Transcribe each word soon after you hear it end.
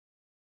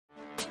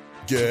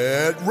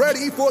Get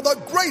ready for the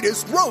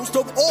greatest roast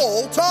of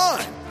all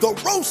time, the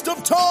Roast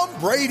of Tom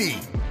Brady,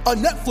 a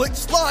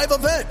Netflix live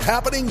event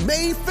happening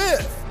May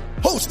 5th.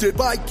 Hosted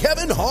by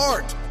Kevin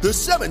Hart, the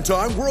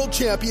 7-time world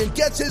champion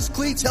gets his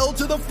cleats held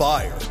to the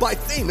fire by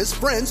famous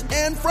friends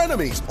and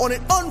frenemies on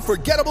an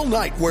unforgettable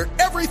night where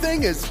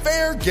everything is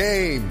fair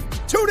game.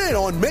 Tune in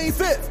on May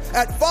 5th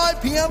at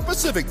 5 p.m.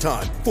 Pacific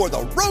time for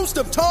the Roast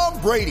of Tom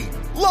Brady,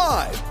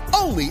 live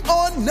only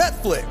on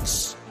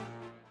Netflix.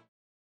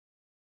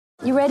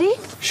 You ready?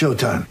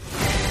 Showtime.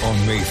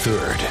 On May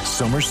 3rd,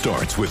 summer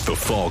starts with The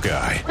Fall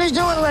Guy. Let's do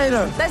it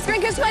later. Let's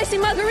drink a spicy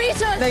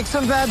margarita. Make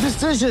some bad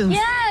decisions.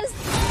 Yes!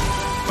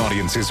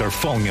 Audiences are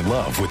falling in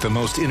love with the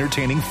most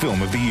entertaining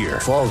film of the year.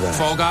 Fall Guy.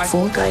 Fall Guy?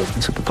 Fall guy.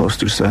 That's what the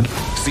poster said.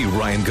 See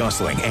Ryan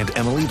Gosling and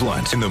Emily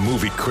Blunt in the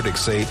movie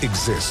critics say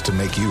exists to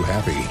make you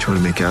happy. Trying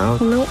to make it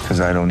out? Nope. Because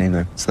I don't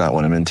either. It's not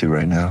what I'm into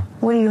right now.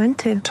 What are you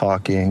into?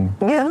 Talking.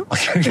 Yeah.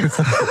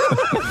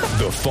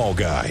 The Fall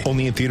Guy.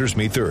 Only in theaters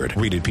May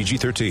 3rd. Rated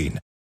PG-13.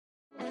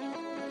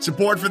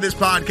 Support for this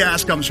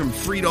podcast comes from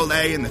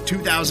Frito-Lay and the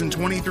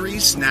 2023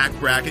 Snack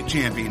Bracket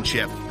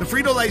Championship. The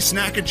Frito-Lay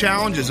Snack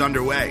Challenge is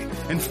underway,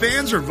 and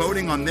fans are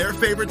voting on their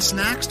favorite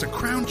snacks to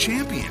crown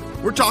champion.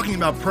 We're talking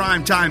about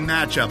prime-time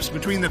matchups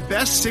between the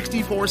best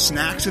 64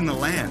 snacks in the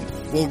land.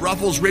 Will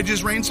Ruffles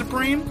Ridges reign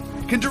supreme?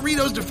 Can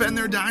Doritos defend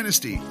their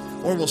dynasty?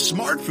 Or will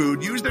Smart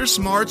Food use their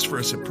smarts for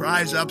a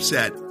surprise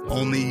upset?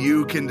 Only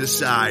you can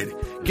decide.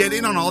 Get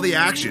in on all the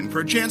action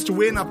for a chance to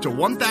win up to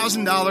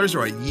 $1,000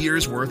 or a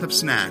year's worth of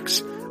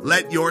snacks.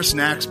 Let your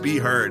snacks be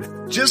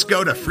heard. Just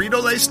go to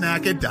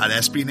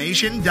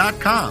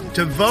fritolaysnacket.sbnation.com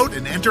to vote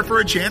and enter for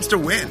a chance to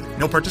win.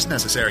 No purchase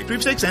necessary.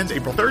 Sweepstakes ends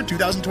April 3rd,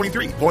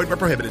 2023. Void where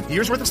prohibited.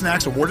 Year's worth of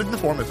snacks awarded in the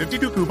form of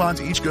 52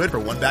 coupons, each good for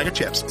one bag of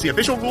chips. See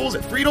official rules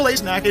at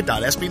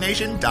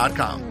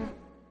fritolaysnacket.sbnation.com.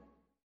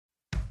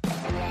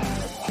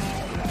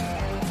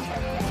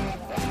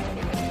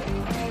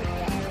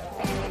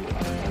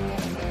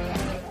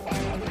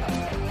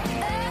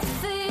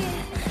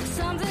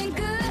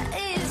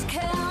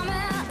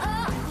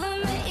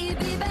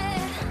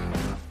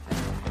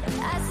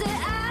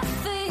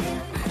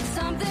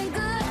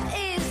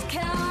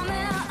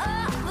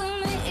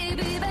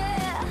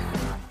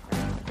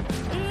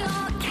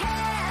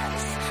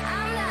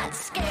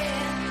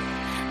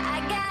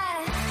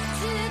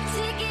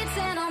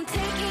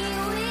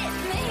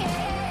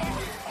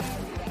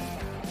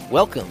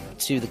 Welcome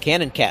to the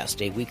Cannon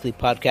Cast, a weekly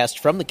podcast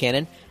from the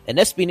Cannon, an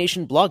SB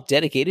Nation blog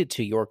dedicated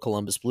to your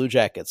Columbus Blue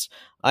Jackets.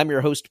 I'm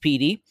your host,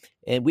 PD,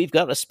 and we've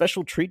got a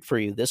special treat for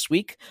you this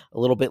week. A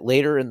little bit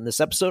later in this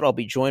episode, I'll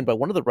be joined by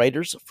one of the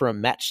writers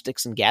from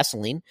Matchsticks and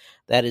Gasoline.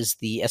 That is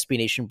the SB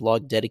Nation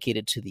blog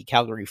dedicated to the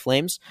Calgary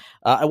Flames.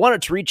 I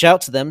wanted to reach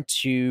out to them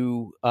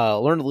to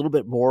learn a little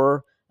bit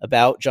more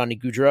about Johnny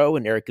Gaudreau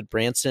and Eric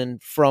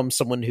Gudbranson from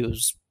someone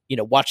who's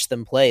watched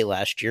them play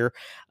last year.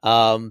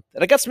 And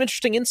I got some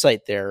interesting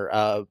insight there.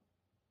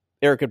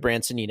 Eric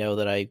Gudbranson,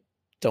 that I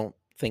don't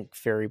think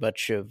very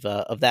much of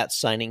that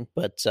signing,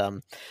 but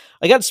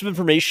I got some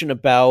information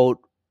about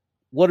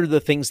what are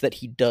the things that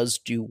he does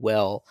do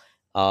well.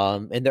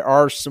 And there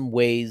are some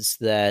ways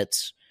that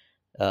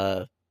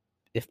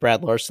if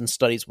Brad Larson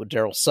studies what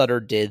Daryl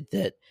Sutter did,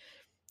 that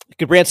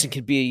Gudbranson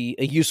could be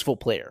a useful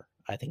player.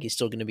 I think he's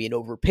still going to be an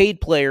overpaid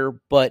player,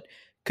 but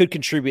could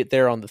contribute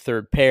there on the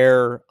third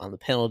pair, on the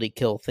penalty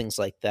kill, things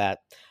like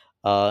that.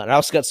 And I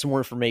also got some more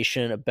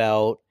information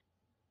about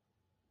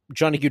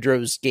Johnny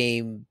Gaudreau's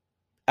game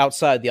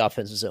outside the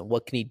offensive zone.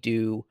 What can he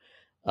do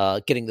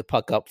getting the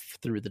puck up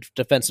through the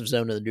defensive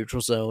zone and the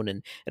neutral zone?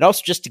 And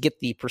also just to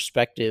get the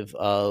perspective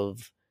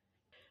of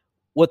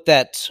what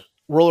that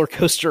roller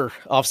coaster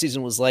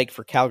offseason was like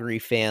for Calgary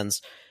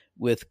fans,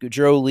 with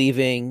Gaudreau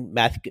leaving,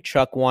 Matthew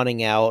Tkachuk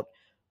wanting out,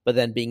 but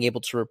then being able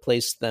to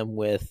replace them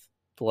with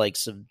the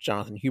likes of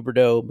Jonathan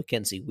Huberdeau,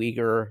 Mackenzie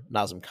Weegar,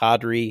 Nazem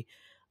Kadri.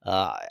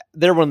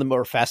 They're one of the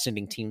more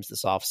fascinating teams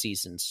this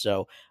offseason.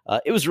 So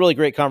it was a really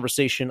great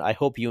conversation. I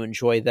hope you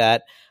enjoy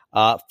that.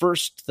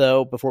 First,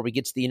 though, before we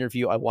get to the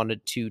interview, I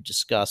wanted to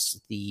discuss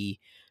the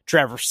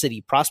Traverse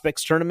City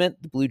Prospects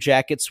Tournament. The Blue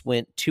Jackets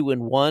went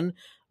 2-1.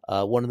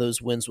 One of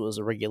those wins was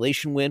a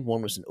regulation win.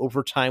 One was an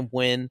overtime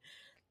win.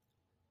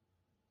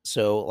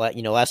 So,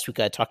 last week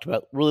I talked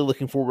about really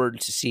looking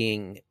forward to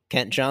seeing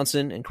Kent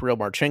Johnson and Kirill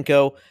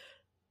Marchenko.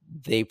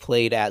 They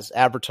played as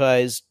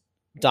advertised,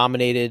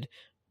 dominated.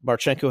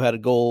 Marchenko had a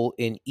goal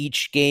in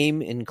each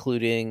game,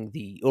 including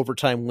the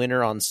overtime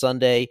winner on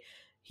Sunday.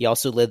 He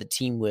also led the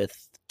team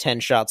with 10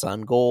 shots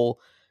on goal.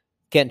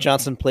 Kent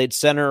Johnson played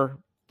center,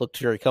 looked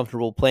very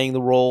comfortable playing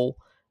the role.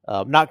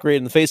 Not great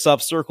in the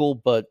faceoff circle,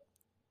 but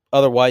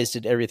otherwise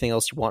did everything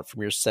else you want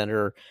from your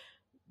center.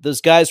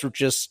 Those guys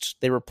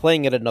were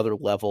playing at another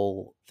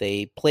level.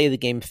 They play the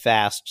game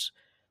fast,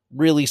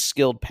 really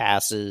skilled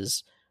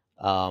passes.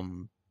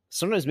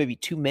 Sometimes maybe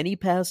too many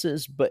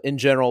passes, but in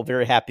general,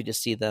 very happy to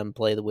see them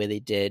play the way they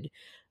did.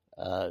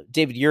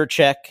 David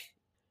Jiricek,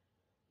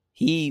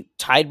 he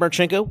tied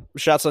Marchenko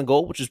with shots on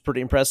goal, which is pretty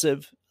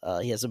impressive.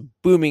 He has a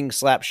booming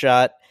slap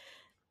shot.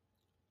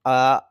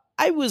 I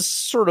was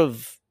sort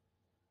of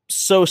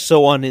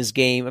so on his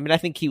game. I mean, I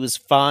think he was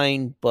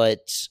fine,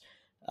 but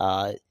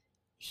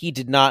he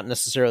did not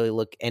necessarily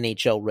look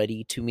NHL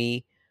ready to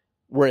me,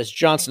 whereas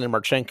Johnson and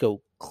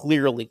Marchenko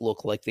clearly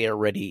look like they are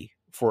ready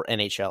for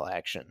NHL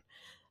action.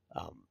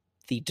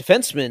 The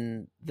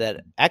defenseman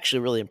that actually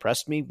really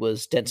impressed me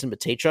was Denton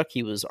Mateychuk.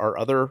 He was our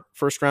other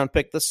first-round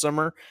pick this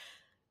summer.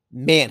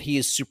 Man, he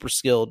is super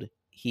skilled.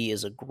 He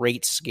is a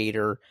great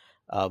skater.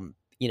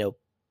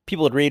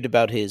 People had raved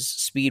about his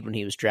speed when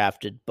he was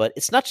drafted, but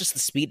it's not just the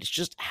speed, it's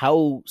just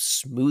how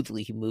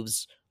smoothly he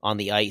moves on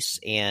the ice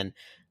and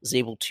is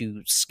able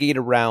to skate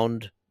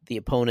around the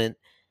opponent,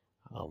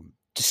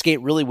 to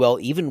skate really well,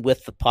 even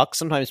with the puck.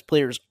 Sometimes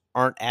players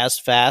aren't as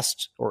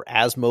fast or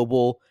as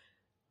mobile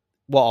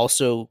while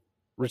also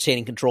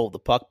retaining control of the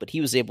puck, but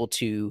he was able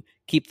to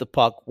keep the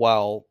puck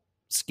while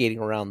skating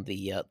around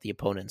the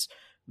opponents.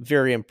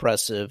 Very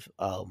impressive.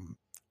 I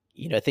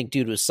think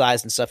due to his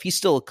size and stuff, he's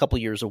still a couple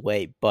years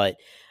away, but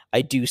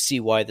I do see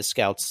why the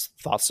scouts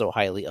thought so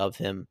highly of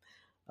him.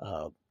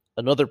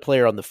 Another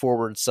player on the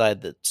forward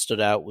side that stood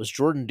out was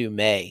Jordan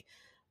Dumais.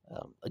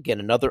 Again,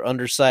 another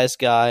undersized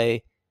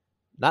guy,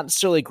 not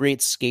necessarily a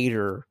great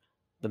skater,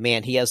 but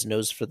man, he has a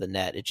nose for the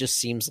net. It just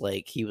seems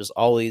like he was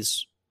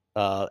always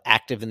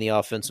active in the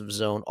offensive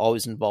zone,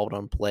 always involved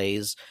on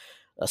plays.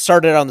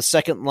 Started on the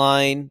second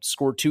line,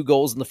 scored 2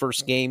 goals in the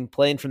first game,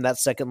 playing from that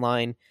second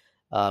line.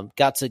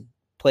 Got to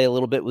play a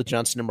little bit with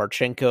Johnson and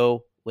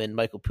Marchenko when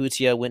Michael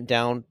Putia went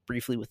down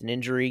briefly with an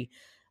injury.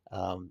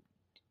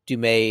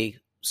 Dumais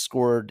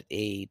scored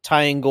a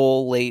tying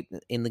goal late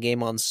in the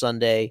game on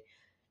Sunday.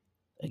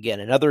 Again,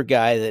 another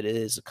guy that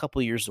is a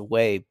couple years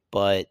away,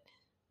 but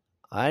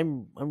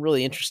I'm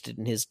really interested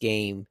in his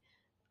game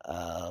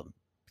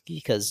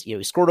because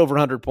he scored over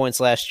 100 points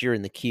last year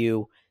in the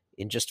Q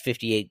in just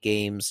 58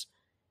 games.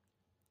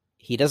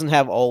 He doesn't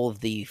have all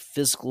of the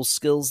physical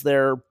skills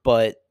there,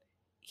 but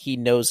he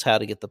knows how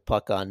to get the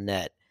puck on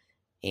net.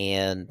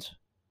 And,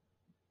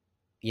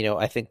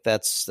 I think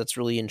that's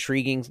really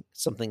intriguing,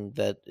 something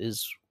that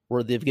is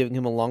worthy of giving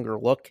him a longer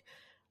look.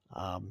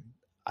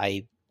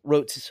 I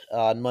wrote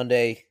on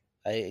Monday,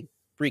 I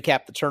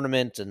recapped the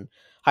tournament and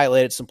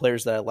highlighted some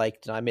players that I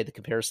liked, and I made the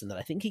comparison that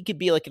I think he could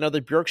be like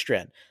another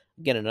Bjorkstrand.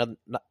 Again,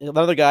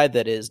 another guy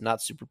that is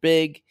not super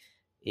big,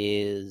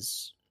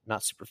 is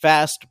not super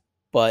fast,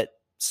 but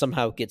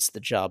somehow gets the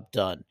job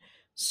done.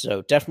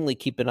 So definitely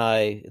keep an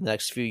eye in the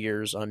next few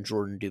years on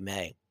Jordan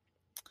Dumais.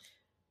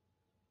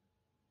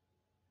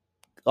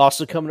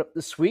 Also coming up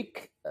this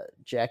week,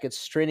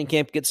 Jackets training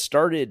camp gets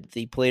started.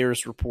 The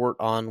players report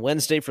on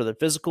Wednesday for their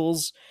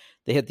physicals.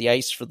 They hit the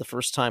ice for the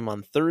first time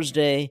on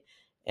Thursday,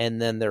 and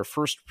then their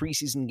first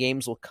preseason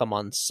games will come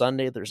on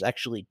Sunday. There's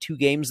actually 2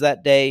 games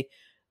that day.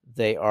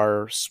 They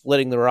are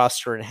splitting the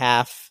roster in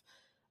half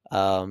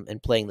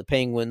and playing the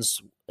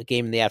Penguins, a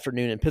game in the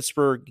afternoon in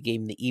Pittsburgh, a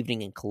game in the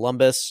evening in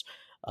Columbus.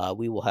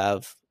 We will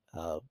have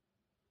a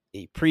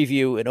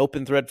preview, an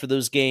open thread for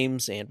those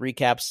games and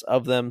recaps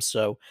of them,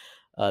 so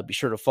be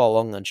sure to follow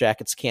along on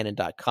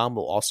jacketscannon.com.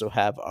 We'll also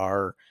have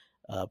our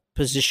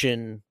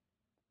position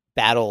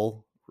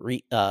battle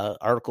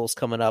articles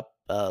coming up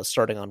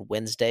starting on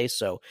Wednesday,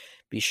 so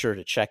be sure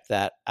to check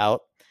that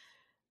out.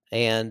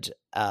 And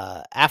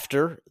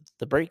after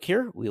the break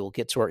here, we will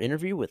get to our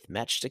interview with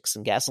Matchsticks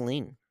and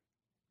Gasoline.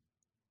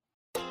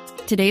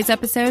 Today's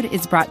episode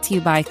is brought to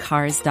you by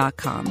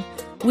Cars.com.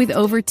 With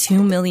over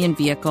 2 million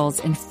vehicles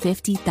and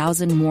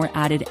 50,000 more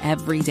added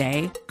every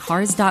day,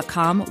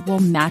 Cars.com will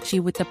match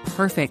you with the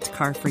perfect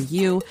car for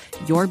you,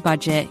 your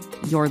budget,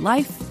 your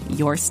life,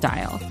 your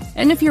style.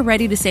 And if you're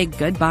ready to say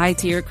goodbye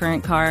to your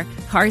current car,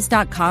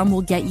 Cars.com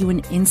will get you an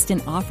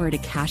instant offer to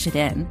cash it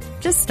in.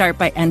 Just start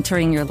by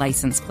entering your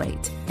license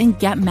plate and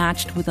get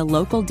matched with a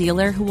local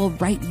dealer who will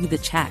write you the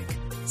check.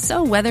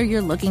 So whether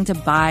you're looking to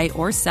buy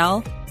or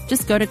sell,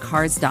 just go to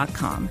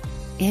Cars.com.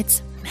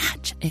 It's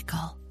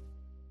magical.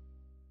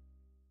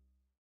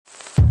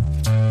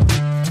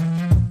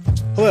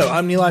 Hello,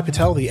 I'm Nilay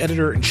Patel, the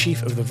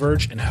editor-in-chief of The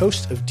Verge and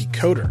host of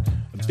Decoder,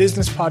 a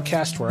business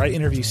podcast where I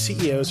interview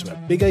CEOs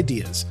about big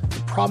ideas,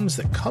 the problems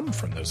that come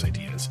from those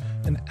ideas,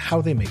 and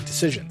how they make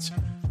decisions.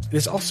 It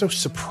is also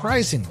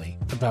surprisingly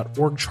about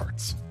org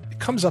charts. It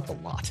comes up a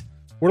lot.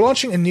 We're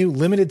launching a new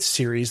limited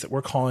series that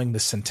we're calling the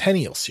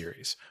Centennial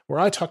Series, where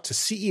I talk to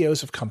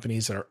CEOs of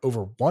companies that are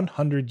over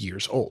 100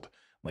 years old,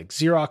 like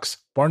Xerox,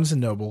 Barnes &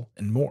 Noble,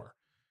 and more.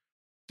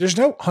 There's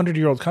no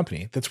 100-year-old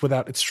company that's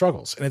without its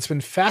struggles, and it's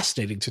been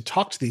fascinating to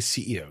talk to these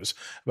CEOs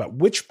about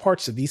which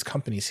parts of these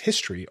companies'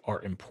 history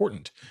are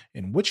important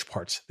and which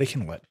parts they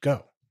can let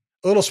go.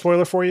 A little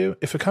spoiler for you,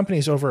 if a company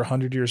is over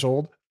 100 years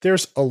old,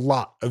 there's a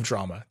lot of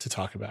drama to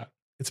talk about.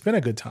 It's been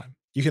a good time.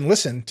 You can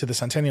listen to the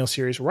Centennial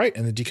Series right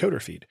in the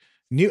Decoder feed.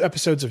 New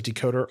episodes of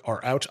Decoder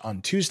are out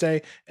on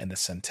Tuesday, and the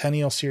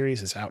Centennial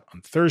Series is out on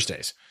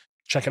Thursdays.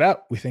 Check it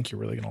out. We think you're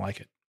really going to like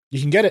it.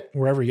 You can get it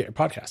wherever you get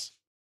your podcasts.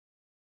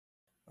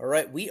 All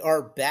right, we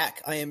are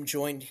back. I am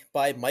joined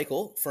by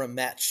Michael from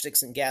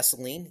Matchsticks and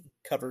Gasoline.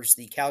 He covers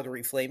the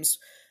Calgary Flames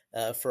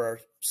for our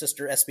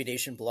sister SB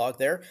Nation blog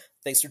there.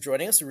 Thanks for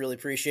joining us. We really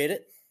appreciate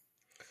it.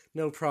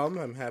 No problem.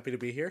 I'm happy to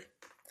be here.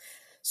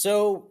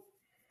 So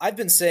I've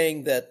been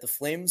saying that the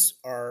Flames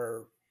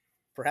are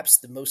perhaps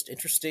the most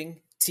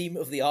interesting team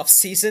of the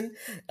offseason.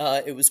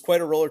 It was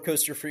quite a roller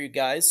coaster for you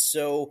guys.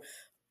 So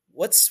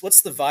what's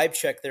the vibe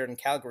check there in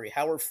Calgary?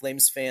 How are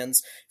Flames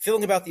fans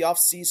feeling about the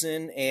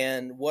offseason,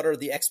 and what are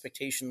the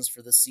expectations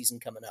for this season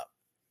coming up?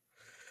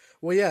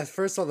 Well, yeah,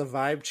 first of all, the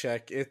vibe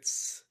check.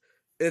 It's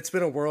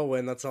been a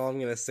whirlwind. That's all I'm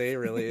going to say,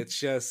 really. It's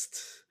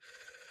just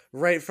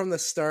right from the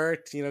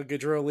start,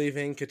 Gaudreau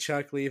leaving,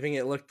 Tkachuk leaving,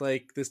 it looked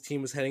like this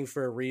team was heading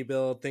for a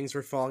rebuild. Things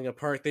were falling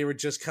apart. They were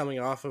just coming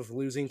off of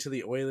losing to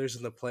the Oilers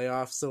in the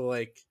playoffs. So,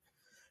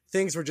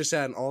 things were just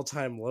at an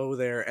all-time low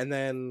there. And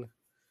then,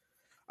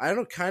 I don't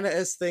know, kind of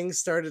as things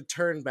started to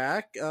turn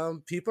back,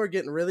 people are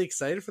getting really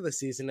excited for the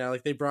season now.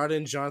 They brought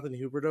in Jonathan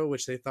Huberdeau,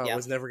 which they thought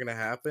was never going to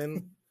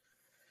happen.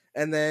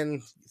 And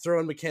then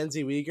throw in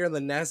Mackenzie Weegar, and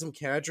then Nazem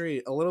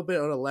Kadri, a little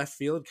bit out of left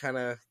field, kind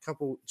of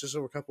just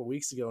over a couple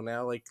weeks ago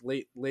now,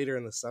 later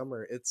in the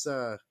summer. It's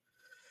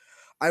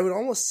I would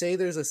almost say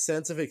there's a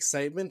sense of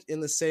excitement in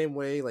the same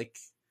way,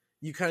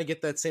 you kind of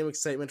get that same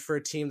excitement for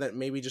a team that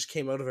maybe just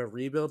came out of a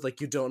rebuild,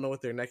 you don't know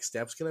what their next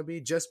step's going to be,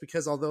 just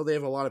because although they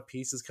have a lot of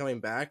pieces coming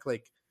back,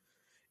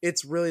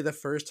 it's really the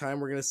first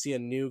time we're going to see a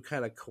new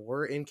kind of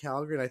core in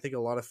Calgary, and I think a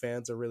lot of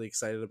fans are really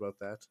excited about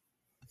that.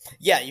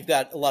 Yeah, you've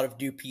got a lot of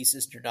new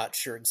pieces. You're not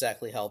sure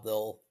exactly how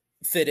they'll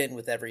fit in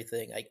with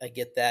everything. I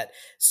get that.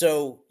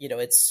 So,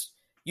 it's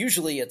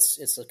usually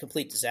it's a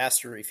complete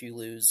disaster if you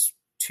lose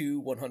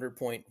two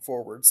 100-point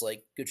forwards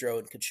like Gaudreau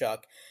and Tkachuk.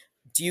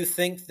 Do you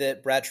think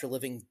that Brad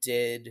Treliving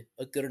did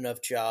a good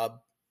enough job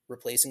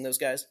replacing those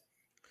guys?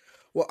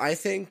 Well, I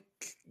think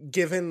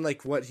given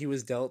what he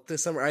was dealt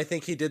this summer, I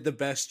think he did the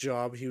best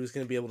job he was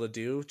going to be able to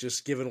do,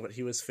 just given what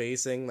he was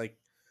facing.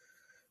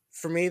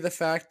 For me, the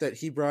fact that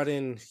he brought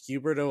in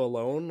Huberdeau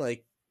alone,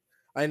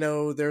 I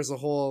know there's a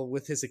whole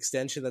with his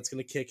extension that's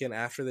going to kick in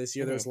after this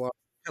year. Mm-hmm. There's a lot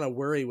of kind of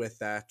worry with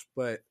that.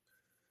 But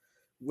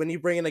when you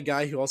bring in a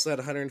guy who also had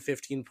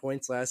 115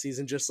 points last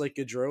season, just like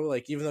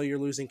Gaudreau, even though you're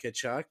losing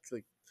Tkachuk,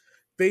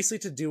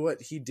 basically to do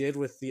what he did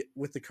with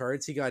the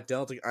cards he got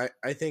dealt,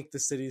 I think the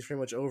city's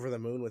pretty much over the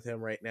moon with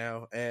him right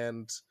now.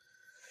 And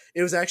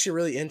it was actually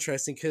really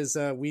interesting because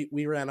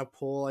we ran a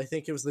poll. I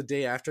think it was the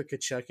day after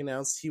Tkachuk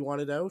announced he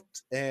wanted out,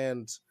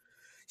 and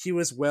he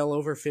was well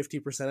over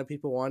 50% of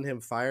people wanted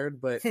him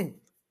fired. But a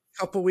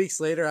couple weeks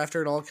later,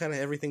 after it all kind of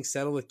everything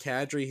settled with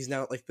Kadri, he's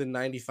now at the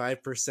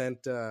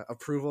 95%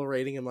 approval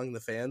rating among the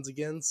fans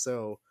again.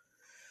 So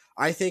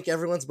I think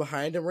everyone's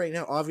behind him right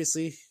now.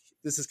 Obviously,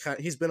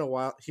 he's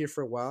been here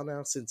for a while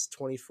now, since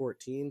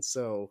 2014.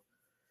 So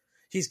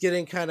he's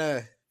getting kind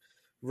of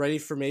ready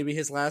for maybe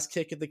his last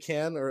kick at the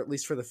can, or at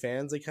least for the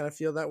fans, they kind of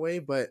feel that way.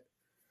 But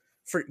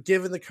for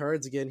given the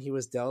cards again he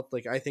was dealt,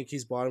 I think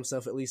he's bought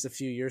himself at least a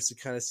few years to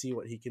kind of see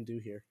what he can do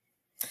here.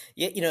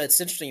 Yeah, it's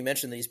interesting you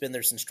mentioned that he's been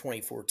there since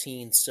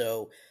 2014,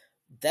 so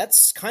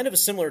that's kind of a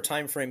similar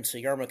time frame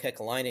to Jarmo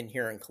Kekalainen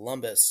here in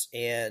Columbus,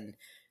 and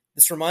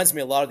this reminds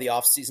me a lot of the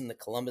offseason that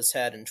Columbus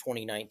had in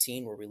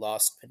 2019, where we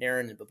lost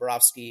Panarin and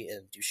Bobrovsky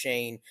and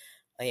Duchesne,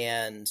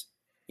 and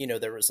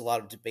there was a lot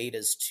of debate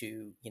as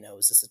to,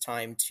 is this a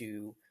time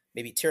to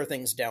maybe tear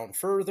things down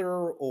further,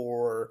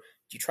 or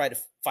do you try to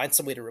find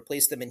some way to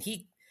replace them? And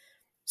he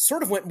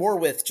sort of went more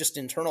with just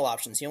internal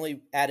options. He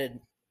only added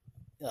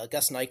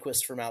Gus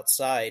Nyquist from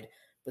outside,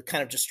 but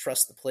kind of just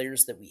trust the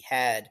players that we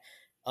had.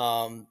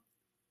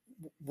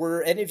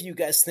 Were any of you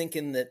guys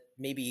thinking that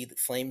maybe the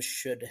Flames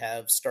should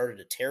have started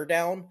a tear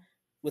down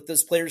with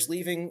those players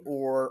leaving,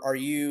 or are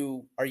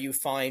you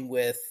fine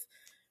with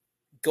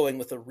going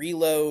with a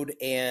reload?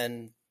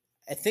 And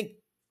I think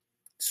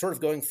sort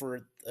of going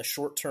for a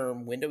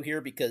short-term window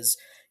here, because,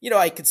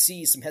 I could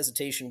see some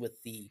hesitation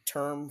with the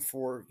term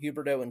for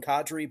Huberdeau and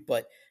Kadri,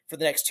 but for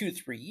the next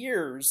 2-3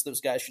 years, those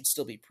guys should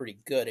still be pretty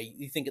good.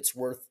 You think it's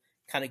worth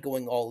kind of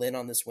going all in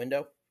on this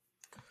window?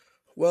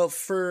 Well,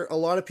 for a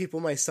lot of people,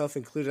 myself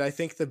included, I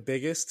think the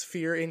biggest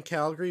fear in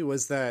Calgary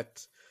was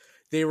that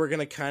they were going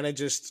to kind of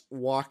just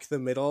walk the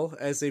middle,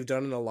 as they've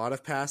done in a lot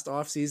of past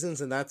off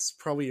seasons, and that's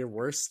probably your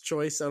worst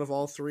choice out of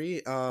all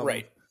three.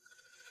 Right.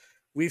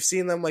 We've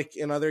seen them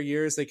in other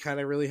years, they kind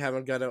of really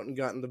haven't got out and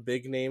gotten the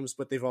big names,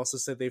 but they've also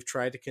said they've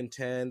tried to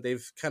contend.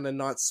 They've kind of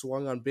not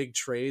swung on big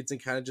trades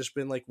and kind of just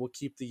been we'll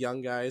keep the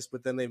young guys,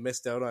 but then they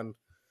missed out on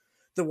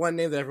the one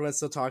name that everyone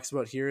still talks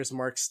about here is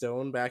Mark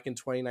Stone. Back in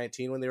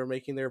 2019 when they were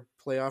making their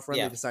playoff run,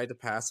 They decided to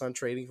pass on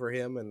trading for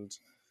him, and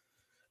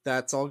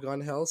that's all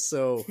gone hell.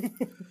 So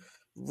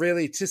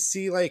really to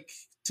see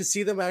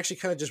them actually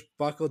kind of just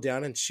buckle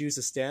down and choose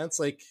a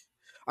stance,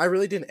 I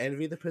really didn't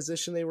envy the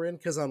position they were in,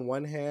 because on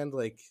one hand,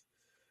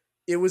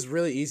 it was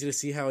really easy to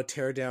see how a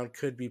teardown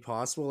could be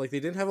possible. They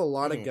didn't have a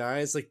lot of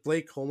guys.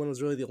 Blake Coleman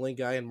was really the only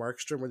guy, and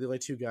Markstrom were the only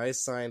two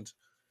guys signed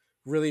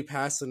really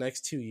past the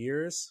next 2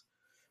 years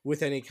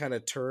with any kind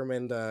of term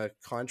and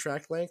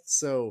contract length.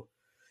 So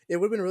it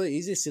would have been really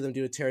easy to see them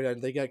do a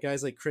teardown. They got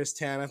guys like Chris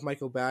Tanev,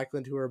 Michael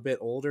Backlund, who are a bit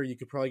older. You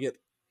could probably get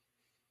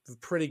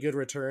pretty good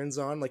returns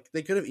on.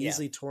 They could have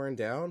easily torn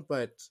down,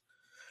 but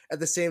at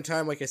the same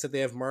time, like I said,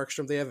 they have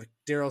Markstrom, they have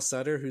Daryl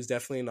Sutter, who's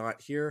definitely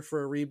not here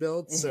for a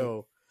rebuild. Mm-hmm.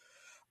 So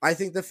I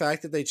think the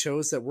fact that they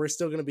chose that we're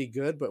still going to be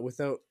good, but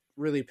without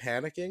really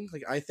panicking,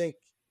 like I think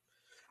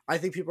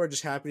people are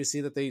just happy to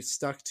see that they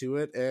stuck to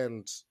it.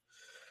 And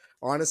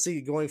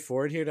honestly, going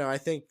forward here now, I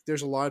think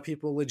there's a lot of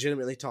people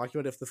legitimately talking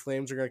about if the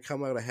Flames are going to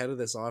come out ahead of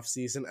this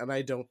offseason, and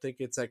I don't think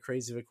it's that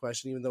crazy of a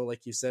question, even though,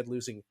 like you said,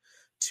 losing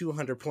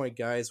 200-point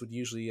guys would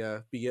usually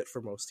be it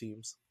for most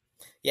teams.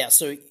 Yeah,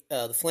 so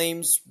the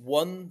Flames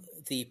won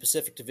the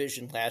Pacific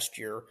Division last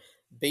year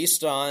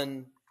based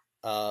on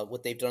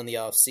what they've done in the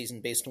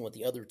offseason, based on what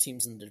the other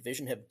teams in the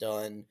division have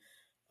done.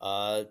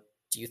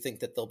 Do you think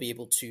that they'll be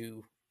able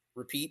to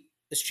repeat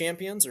as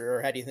champions,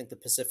 or how do you think the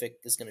Pacific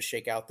is going to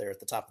shake out there at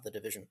the top of the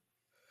division?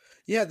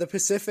 Yeah, the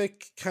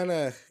Pacific kind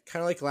of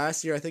like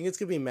last year. I think it's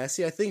going to be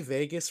messy. I think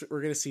Vegas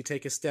we're going to see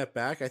take a step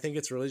back. I think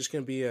it's really just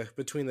going to be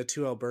between the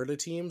two Alberta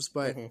teams.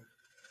 But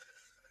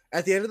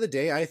at the end of the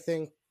day, I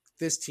think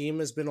this team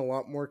has been a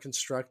lot more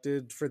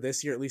constructed for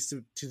this year, at least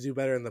to do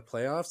better in the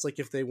playoffs. Like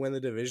if they win the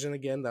division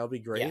again, that'll be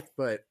great. Yeah.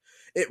 But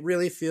it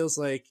really feels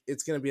like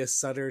it's going to be a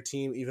Sutter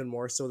team even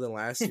more so than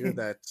last year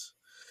that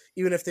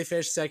even if they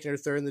finish second or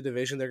third in the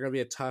division, they're going to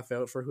be a tough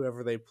out for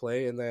whoever they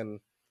play. And then,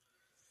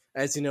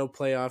 as you know,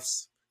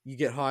 playoffs, you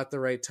get hot at the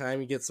right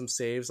time, you get some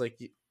saves, like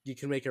you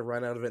can make a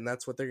run out of it, and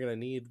that's what they're going to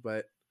need.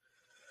 But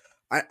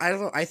I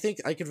don't know. I think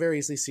I could very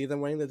easily see them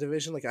winning the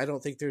division. Like I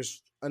don't think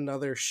there's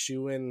another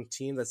shoe-in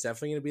team that's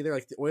definitely going to be there.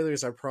 Like the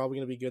Oilers are probably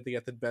going to be good. They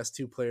got the best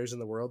two players in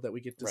the world that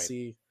we get to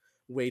see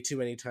way too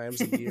many times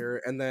a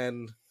year. And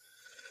then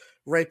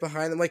right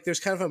behind them, like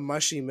there's kind of a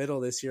mushy middle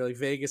this year. Like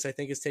Vegas, I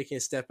think, is taking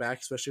a step back,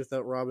 especially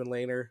without Robin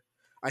Lehner.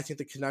 I think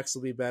the Canucks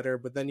will be better.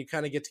 But then you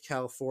kind of get to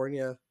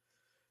California.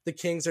 The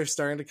Kings are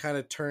starting to kind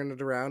of turn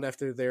it around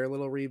after their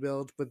little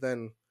rebuild. But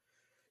then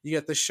you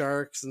get the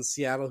Sharks and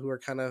Seattle who are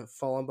kind of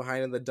falling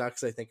behind, and the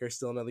Ducks, I think, are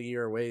still another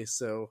year away.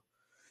 So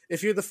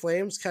if you're the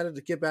Flames, kind of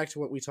to get back to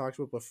what we talked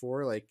about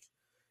before, like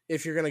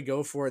if you're going to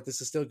go for it, this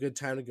is still a good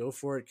time to go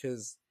for it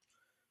because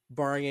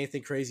barring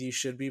anything crazy, you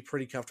should be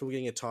pretty comfortable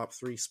getting a top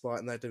 3 spot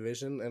in that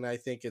division. And I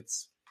think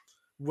it's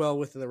well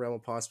within the realm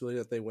of possibility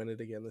that they win it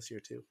again this year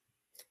too.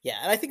 Yeah,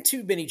 and I think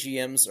too many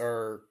GMs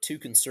are too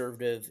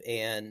conservative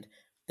and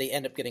they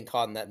end up getting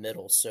caught in that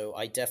middle. So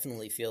I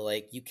definitely feel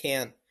like you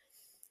can't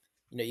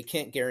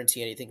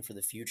guarantee anything for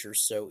the future.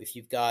 So if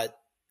you've got,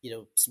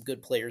 some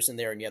good players in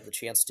there and you have the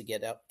chance to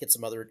get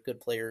some other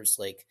good players,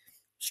 like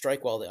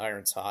strike while the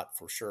iron's hot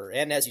for sure.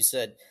 And as you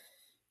said,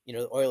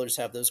 the Oilers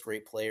have those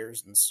great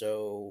players. And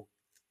so,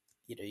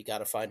 you got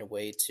to find a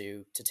way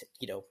to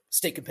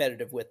stay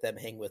competitive with them,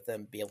 hang with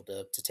them, be able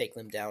to take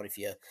them down if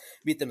you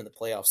beat them in the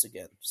playoffs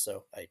again.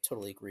 So I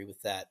totally agree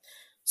with that.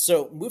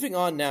 So moving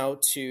on now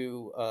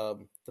to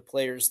the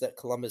players that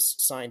Columbus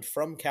signed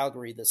from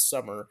Calgary this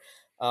summer.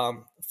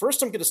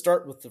 First, I'm going to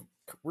start with the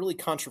really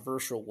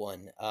controversial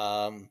one.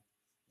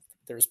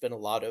 There's been a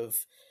lot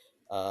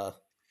of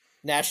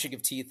gnashing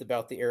of teeth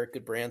about the Eric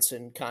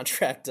Gudbranson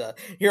contract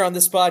here on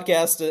this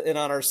podcast and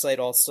on our site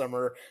all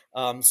summer.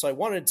 So I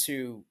wanted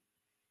to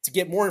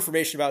get more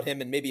information about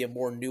him and maybe a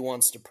more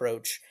nuanced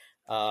approach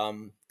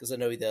because I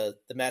know the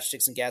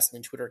Matchsticks and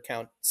Gasoline Twitter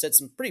account said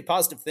some pretty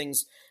positive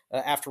things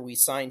after we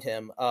signed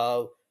him.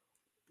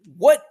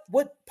 What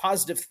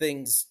positive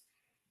things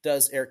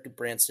does Eric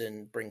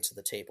Gudbranson bring to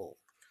the table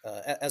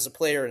as a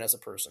player and as a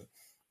person?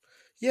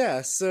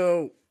 Yeah,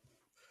 so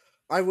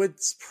I would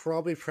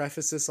probably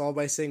preface this all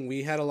by saying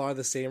we had a lot of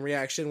the same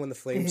reaction when the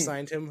Flames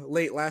signed him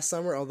late last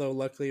summer, although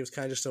luckily it was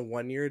kind of just a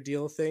one-year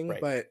deal thing.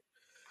 Right. But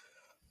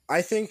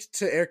I think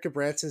to Eric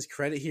Gudbranson's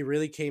credit, he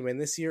really came in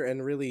this year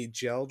and really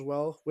gelled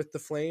well with the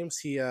Flames.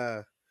 He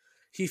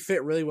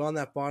fit really well in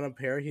that bottom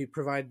pair. He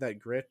provided that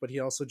grit, but he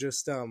also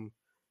just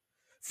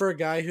for a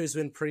guy who's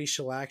been pretty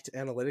shellacked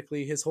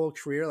analytically his whole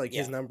career, like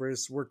his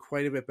numbers were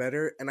quite a bit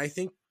better. And I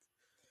think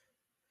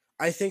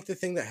the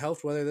thing that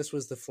helped, whether this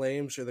was the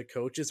Flames or the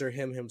coaches or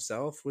him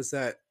himself, was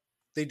that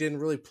they didn't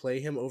really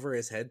play him over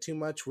his head too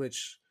much,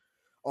 which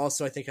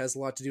also I think has a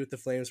lot to do with the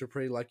Flames were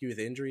pretty lucky with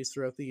injuries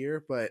throughout the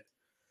year. But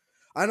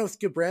I don't know, with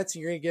Gudbranson,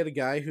 you're going to get a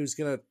guy who's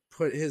going to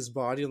put his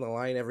body on the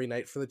line every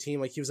night for the team.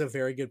 Like he was a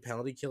very good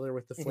penalty killer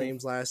with the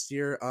Flames last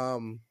year.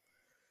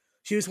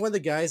 He was one of the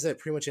guys that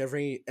pretty much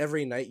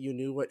every night you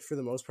knew what, for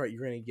the most part,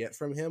 you're going to get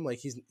from him. Like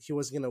he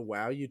wasn't going to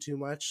wow you too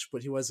much,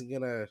 but he wasn't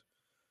going to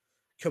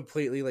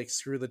completely like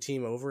screw the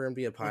team over and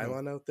be a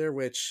pylon out there,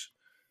 which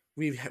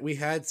we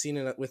had seen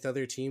it with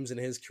other teams in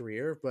his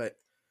career. But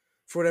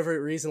for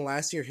whatever reason,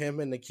 last year, him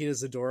and Nikita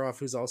Zadorov,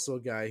 who's also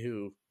a guy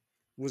who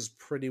was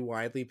pretty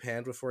widely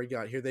panned before he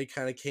got here, they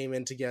kind of came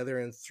in together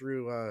and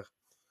threw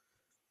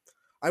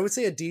I would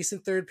say a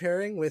decent third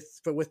pairing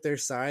but with their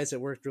size,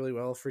 it worked really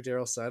well for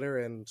Daryl Sutter.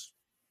 And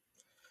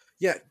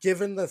yeah,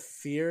 given the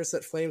fears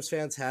that Flames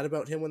fans had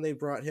about him when they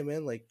brought him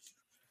in, like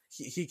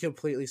he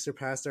completely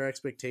surpassed our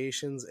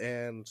expectations.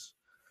 And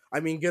I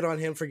mean, good on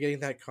him for getting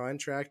that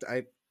contract.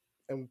 I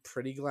am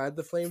pretty glad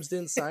the Flames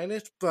didn't sign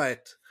it,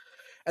 but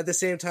at the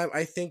same time,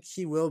 I think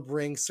he will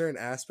bring certain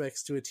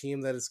aspects to a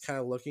team that is kind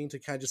of looking to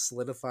kind of just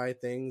solidify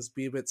things,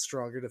 be a bit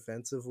stronger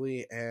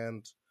defensively,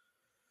 and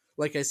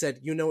like I said,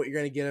 you know what you're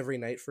going to get every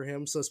night for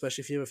him. So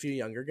especially if you have a few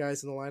younger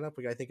guys in the lineup,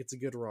 like I think it's a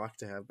good rock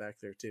to have back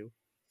there too.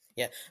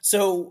 Yeah.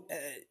 So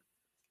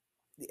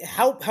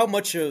how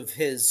much of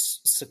his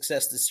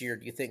success this year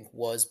do you think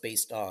was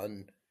based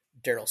on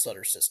Daryl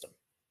Sutter's system?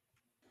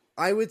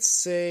 I would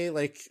say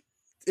like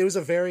it was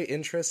a very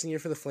interesting year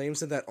for the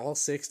Flames in that all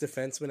 6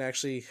 defensemen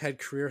actually had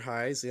career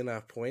highs in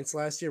points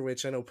last year,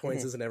 which I know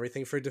points isn't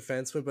everything for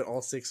defensemen, but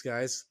all 6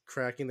 guys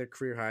cracking their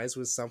career highs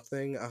was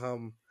something.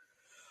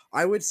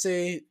 I would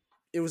say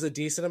it was a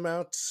decent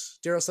amount.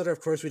 Daryl Sutter,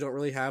 of course, we don't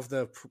really have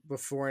the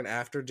before and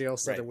after Daryl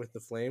Sutter with the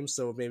Flames,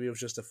 so maybe it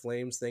was just a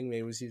Flames thing. Maybe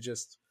it was he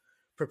just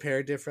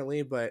prepared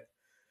differently, but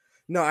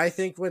no, I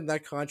think when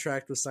that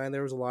contract was signed,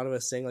 there was a lot of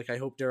us saying, like, I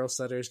hope Daryl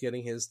Sutter is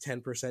getting his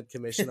 10%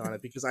 commission on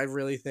it, because I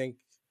really think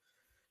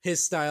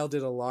his style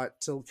did a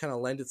lot to kind of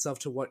lend itself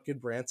to what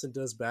Gudbranson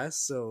does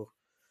best. So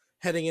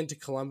heading into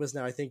Columbus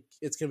now, I think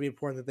it's going to be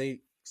important that they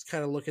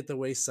kind of look at the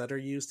way Sutter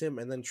used him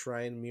and then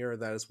try and mirror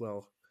that as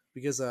well.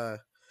 Because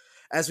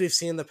as we've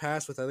seen in the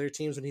past with other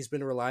teams, when he's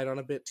been relied on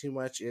a bit too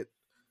much,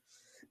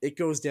 it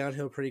goes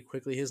downhill pretty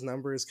quickly. His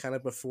numbers kind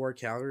of before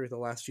Calgary, the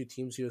last few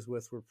teams he was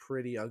with were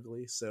pretty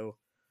ugly. So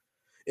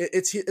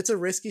it's a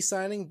risky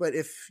signing, but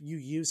if you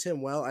use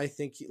him well, I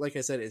think, like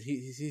I said,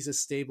 he's a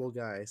stable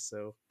guy.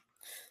 So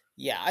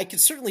yeah, I could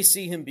certainly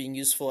see him being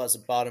useful as a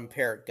bottom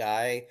pair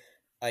guy.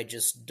 I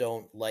just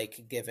don't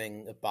like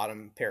giving a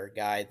bottom pair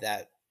guy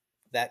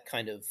that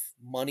kind of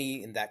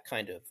money and that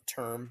kind of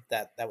term.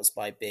 That was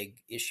my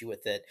big issue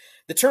with it.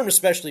 The term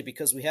especially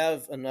because we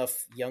have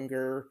enough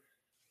younger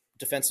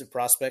defensive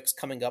prospects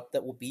coming up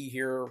that will be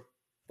here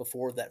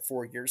before that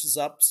 4 years is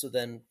up. So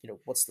then,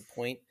 what's the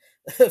point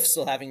of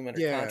still having him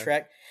under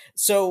contract?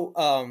 So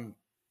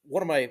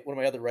one of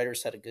my other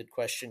writers had a good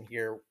question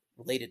here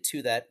related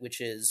to that, which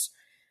is,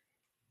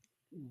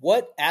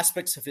 what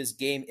aspects of his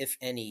game, if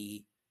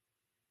any,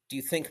 do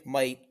you think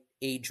might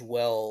age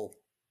well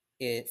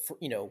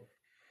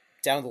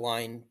down the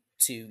line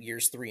to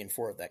years 3 and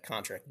 4 of that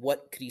contract?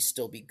 What could he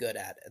still be good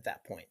at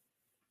that point?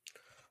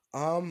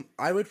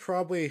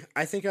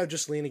 I think I'd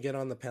just lean again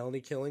on the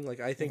penalty killing. Like,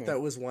 I think that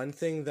was one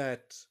thing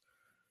that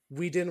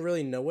we didn't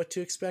really know what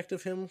to expect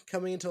of him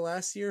coming into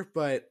last year,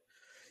 but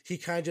he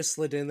kind of just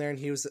slid in there and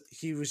he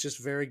was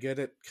just very good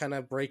at kind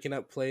of breaking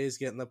up plays,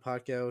 getting the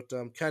puck out,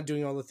 kind of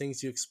doing all the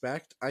things you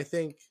expect. I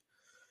think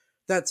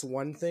that's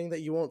one thing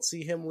that you won't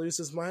see him lose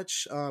as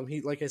much.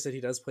 He, like I said, he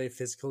does play a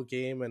physical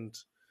game, and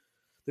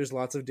there's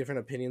lots of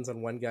different opinions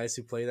on when guys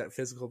who play that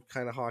physical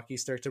kind of hockey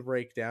start to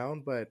break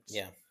down. But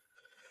yeah,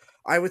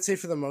 I would say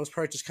for the most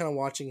part, just kind of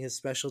watching his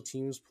special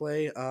teams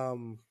play,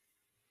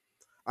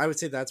 I would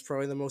say that's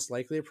probably the most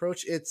likely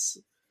approach.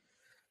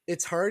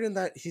 It's hard in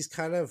that he's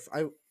kind of,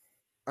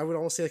 I would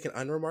almost say like an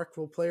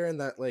unremarkable player in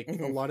that, like,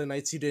 a lot of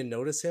nights you didn't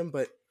notice him,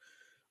 but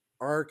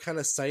our kind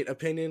of site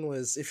opinion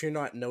was if you're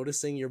not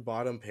noticing your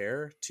bottom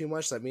pair too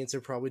much, that means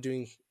they're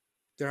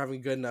having a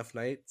good enough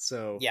night.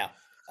 So yeah,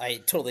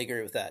 I totally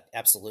agree with that.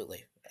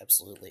 Absolutely,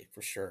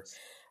 for sure.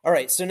 All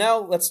right, so now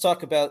let's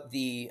talk about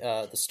the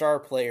star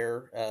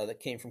player that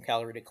came from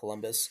Calgary to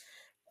Columbus.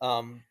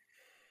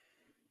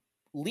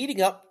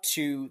 Leading up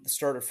to the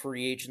start of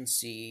free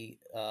agency,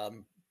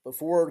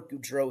 before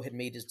Gaudreau had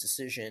made his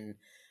decision,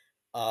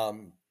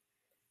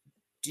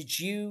 did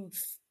you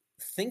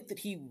think that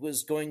he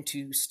was going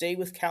to stay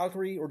with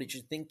Calgary, or did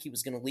you think he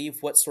was going to leave?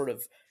 What sort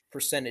of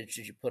percentage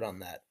did you put on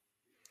that?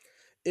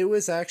 It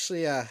was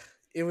actually,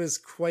 it was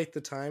quite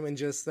the time, and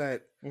just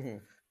that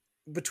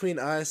between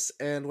us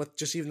and what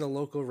just even the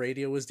local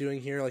radio was doing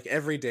here, like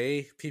every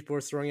day people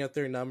were throwing out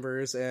their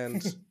numbers,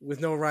 and with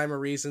no rhyme or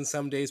reason,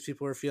 some days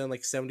people were feeling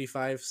like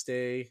 75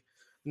 stay.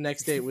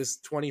 Next day it was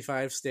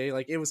 25 stay.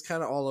 Like, it was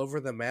kind of all over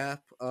the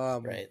map.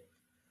 Right.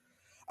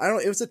 I don't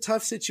know. It was a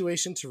tough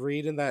situation to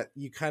read in that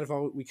we kind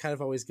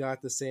of always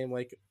got the same,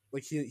 like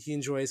he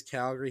enjoys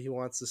Calgary, he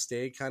wants to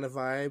stay kind of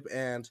vibe.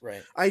 And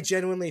right. I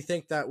genuinely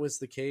think that was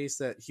the case,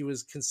 that he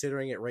was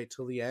considering it right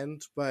till the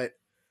end. But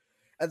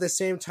at the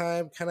same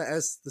time, kind of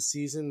as the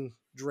season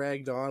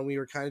dragged on, we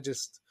were kind of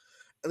just,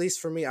 at least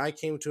for me, I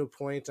came to a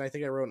point, and I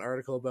think I wrote an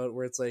article about it,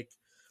 where it's like,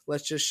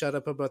 let's just shut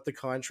up about the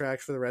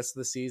contract for the rest of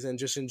the season,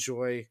 just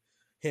enjoy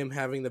him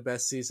having the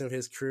best season of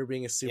his career,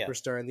 being a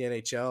superstar in the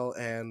NHL.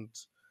 And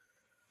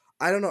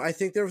I don't know. I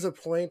think there was a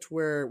point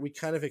where we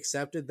kind of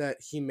accepted that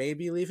he may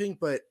be leaving,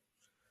 but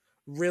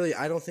really,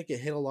 I don't think it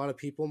hit a lot of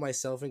people,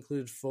 myself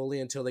included, fully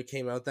until they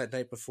came out that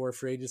night before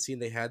free agency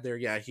and they had their,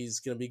 he's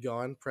going to be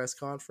gone press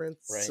conference.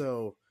 Right.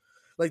 So,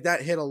 like,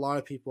 that hit a lot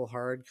of people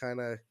hard, kind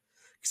of,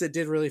 because it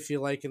did really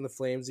feel like, and the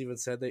Flames even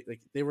said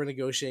they were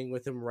negotiating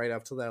with him right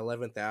up to that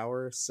 11th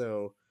hour.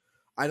 So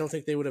I don't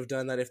think they would have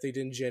done that if they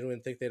didn't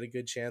genuinely think they had a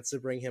good chance to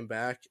bring him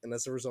back. And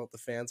as a result, the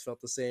fans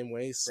felt the same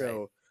way. So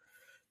right.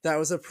 That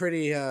was a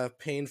pretty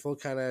painful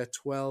kind of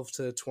 12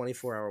 to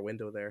 24 hour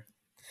window there.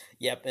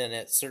 Yep, and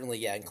it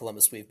certainly, in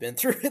Columbus we've been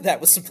through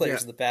that with some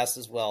players in the past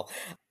as well.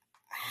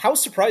 How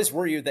surprised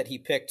were you that he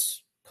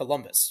picked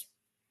Columbus.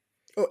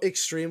 Oh,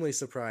 extremely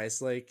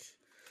surprised. Like,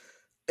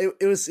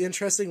 it was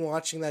interesting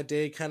watching that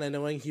day, kind of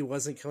knowing he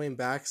wasn't coming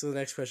back. So the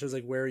next question was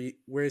like, where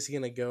is he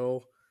going to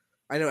go?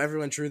 I know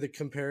everyone drew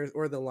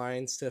the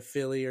lines to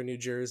Philly or New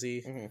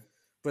Jersey,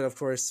 but of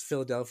course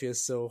Philadelphia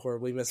is so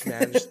horribly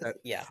mismanaged that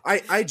Yeah.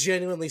 I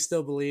genuinely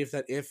still believe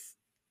that if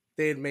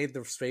they had made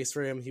the space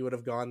for him, he would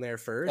have gone there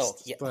first. Oh,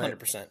 yeah,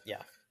 100%.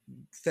 Yeah.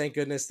 Thank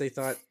goodness they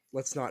thought,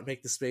 let's not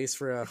make the space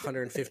for a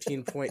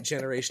 115 point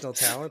generational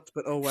talent.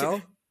 But oh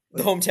well,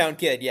 The hometown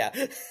kid. Yeah.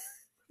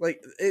 like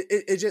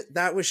it just,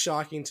 that was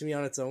shocking to me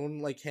on its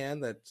own like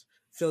hand that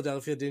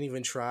Philadelphia didn't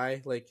even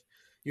try. Like,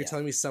 you're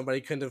telling me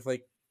somebody couldn't have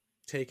like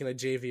taken a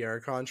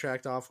JVR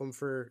contract off him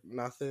for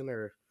nothing?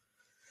 Or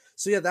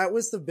so yeah, that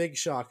was the big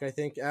shock. I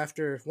think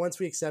once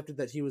we accepted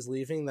that he was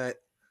leaving, that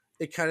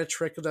it kind of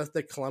trickled us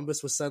that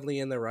Columbus was suddenly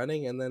in the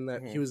running, and then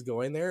that he was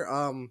going there.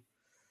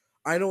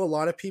 I know a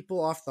lot of people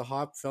off the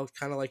hop felt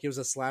kind of like it was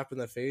a slap in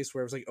the face,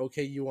 where it was like,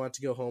 okay, you want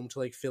to go home to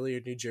like Philly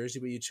or New Jersey,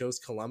 but you chose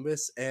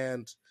Columbus.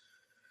 And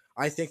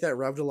I think that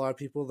rubbed a lot of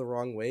people the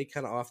wrong way,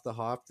 kind of off the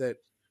hop, that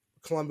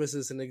Columbus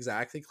isn't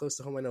exactly close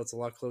to home. I know it's a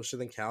lot closer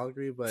than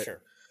Calgary, but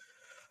Sure.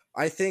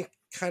 I think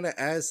kind of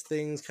as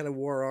things kind of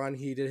wore on,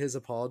 he did his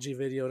apology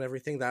video and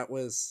everything. That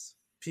was,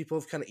 people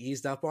have kind of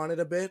eased up on it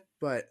a bit,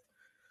 but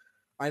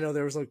I know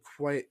there was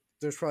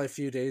there's probably a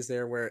few days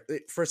there where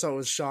first of all, it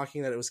was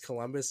shocking that it was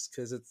Columbus,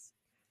 because it's,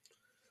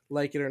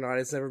 like it or not,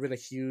 it's never been a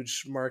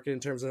huge market in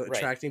terms of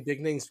attracting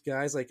big names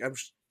guys. Like,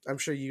 I'm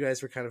sure you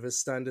guys were kind of as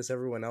stunned as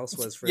everyone else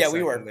was. For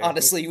we were. there.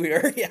 Honestly, we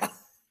were. Yeah.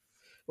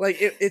 Like,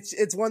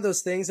 it's one of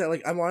those things that,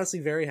 like, I'm honestly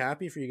very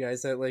happy for you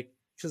guys that, like,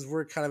 because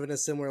we're kind of in a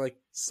similar, like,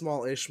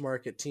 small-ish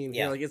market team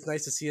here. Like, it's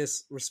nice to see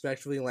us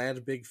respectively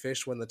land big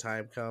fish when the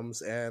time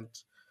comes, and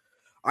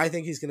I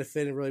think he's going to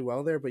fit in really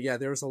well there. But yeah,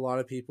 there was a lot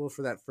of people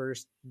for that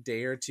first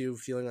day or two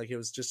feeling like it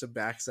was just a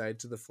backside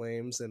to the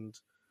Flames. And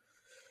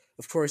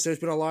of course, there's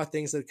been a lot of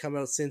things that have come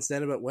out since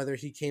then about whether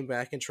he came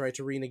back and tried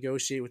to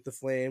renegotiate with the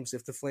Flames,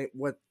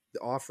 what the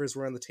offers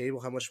were on the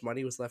table, how much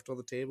money was left on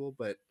the table.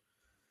 But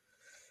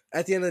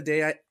at the end of the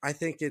day, I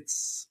think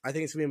it's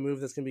going to be a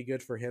move that's going to be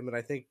good for him, and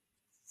I think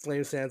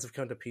Flames fans have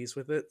come to peace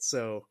with it.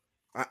 So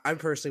I'm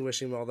personally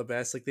wishing him all the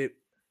best. Like,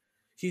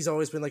 he's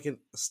always been like a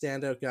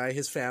standout guy.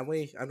 His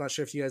family, I'm not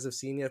sure if you guys have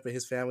seen yet, but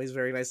his family is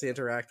very nice. They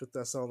interact with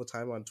us all the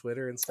time on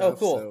Twitter and stuff. Oh,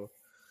 cool. So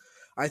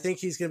I think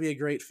he's going to be a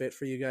great fit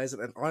for you guys.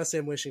 And honestly,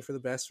 I'm wishing for the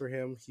best for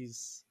him.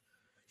 He's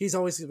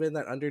always been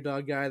that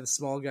underdog guy, the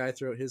small guy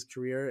throughout his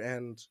career.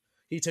 And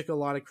he took a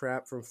lot of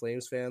crap from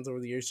Flames fans over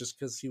the years just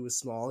because he was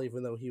small,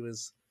 even though he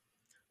was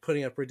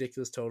putting up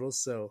ridiculous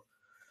totals. So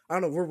I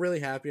don't know. We're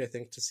really happy, I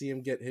think, to see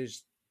him get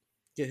his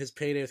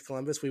payday with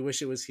Columbus. We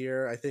wish it was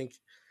here. I think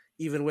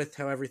even with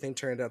how everything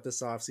turned out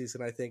this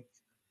offseason, I think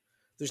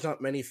there's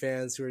not many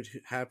fans who are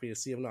happy to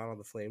see him not on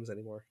the Flames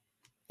anymore.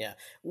 Yeah.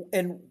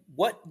 And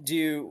what do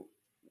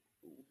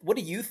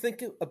you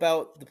think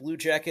about the Blue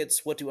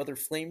Jackets? What do other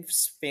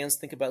Flames fans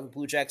think about the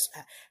Blue Jackets?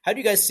 How do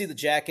you guys see the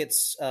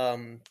Jackets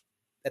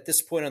at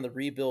this point on the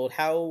rebuild?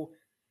 How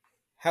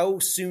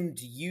soon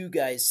do you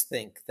guys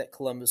think that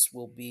Columbus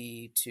will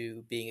be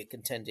to being a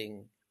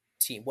contending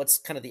team? What's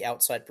kind of the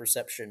outside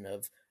perception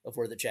of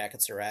where the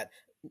Jackets are at,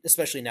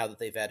 especially now that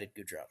they've added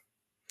Gaudreau?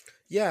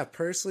 Yeah,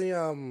 personally,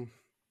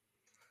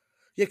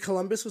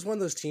 Columbus was one of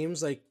those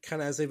teams, like,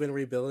 kind of as they've been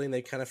rebuilding,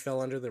 they kind of fell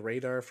under the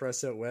radar for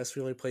us out west.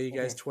 We only play you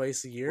guys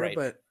twice a year,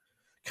 but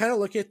kind of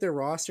looking at their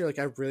roster, like,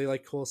 I really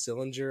like Cole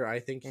Sillinger. I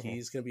think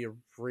he's going to be a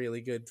really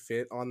good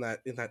fit in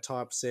that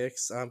top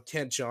six.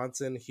 Kent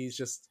Johnson,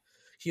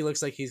 he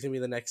looks like he's going to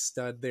be the next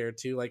stud there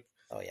too. Like,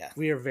 oh yeah,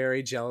 we are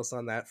very jealous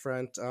on that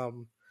front.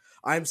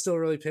 I'm still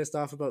really pissed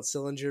off about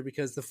Sillinger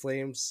because the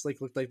Flames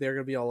looked like they were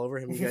going to be all over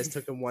him. You guys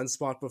took him one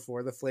spot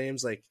before the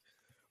Flames. Like,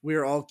 we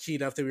were all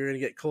keyed up that we were going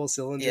to get Cole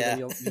Sillinger.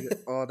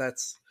 Yeah.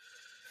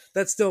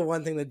 That's still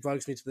one thing that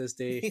bugs me to this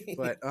day.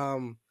 But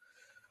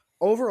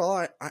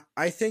overall,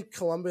 I think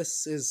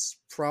Columbus is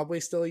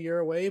probably still a year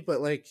away. But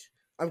like,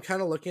 I'm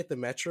kind of looking at the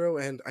Metro,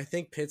 and I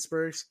think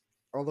Pittsburgh's,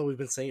 although we've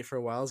been saying it for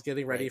a while, is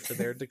getting ready for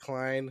their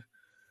decline.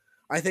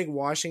 I think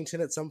Washington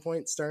at some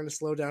point starting to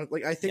slow down.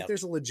 Like, I think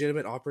there's a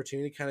legitimate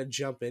opportunity to kind of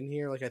jump in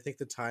here. Like, I think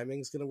the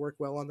timing's going to work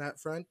well on that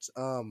front.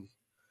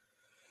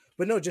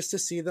 But no, just to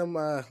see them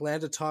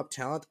land a top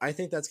talent, I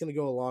think that's going to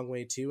go a long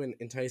way too in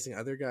enticing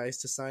other guys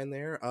to sign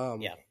there.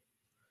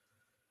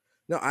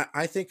 No,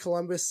 I think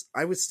Columbus,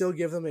 I would still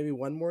give them maybe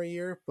one more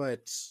year,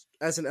 but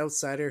as an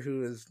outsider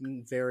who is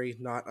very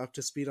not up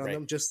to speed on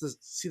them, just to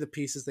see the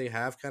pieces they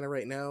have kind of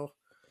right now.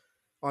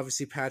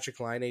 Obviously, Patrick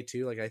Laine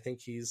too. Like, I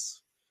think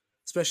he's,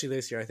 especially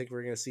this year, I think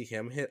we're going to see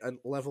him hit a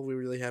level we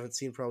really haven't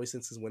seen probably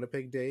since his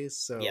Winnipeg days.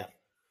 So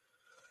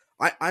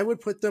I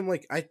would put them,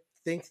 like, I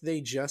think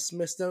they just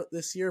missed out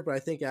this year, but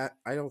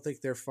I don't think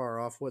they're far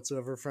off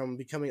whatsoever from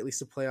becoming at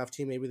least a playoff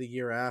team maybe the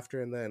year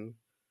after, and then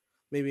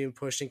maybe even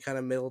pushing kind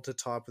of middle to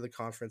top of the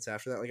conference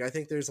after that. Like, I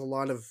think there's a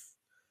lot of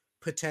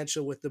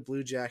potential with the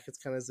Blue Jackets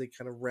kind of as they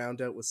kind of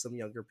round out with some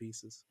younger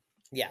pieces.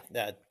 Yeah,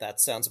 that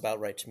sounds about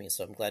right to me.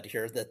 So I'm glad to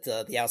hear that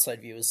the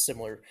outside view is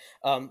similar.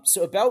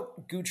 So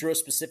about Gaudreau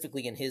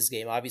specifically in his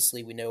game,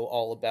 obviously we know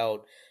all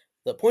about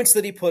the points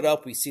that he put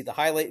up. We see the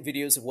highlight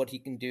videos of what he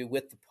can do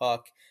with the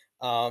puck.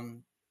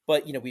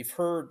 But we've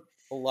heard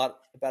a lot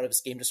about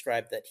his game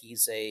described that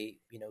he's a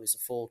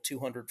full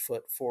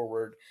 200-foot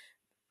forward.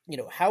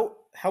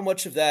 How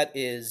much of that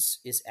is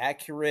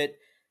accurate,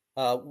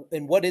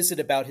 and what is it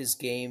about his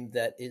game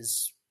that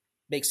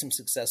makes him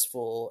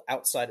successful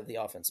outside of the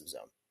offensive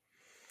zone?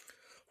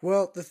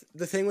 Well,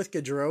 the thing with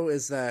Gaudreau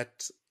is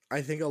that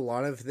I think a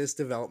lot of this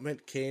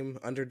development came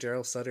under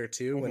Daryl Sutter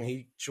too when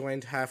he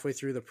joined halfway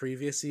through the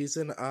previous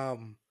season.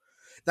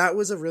 That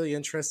was a really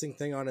interesting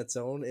thing on its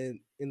own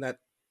in that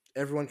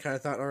everyone kind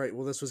of thought, all right,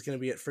 well, this was going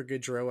to be it for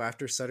Gaudreau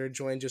after Sutter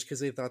joined just because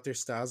they thought their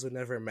styles would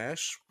never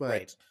mesh.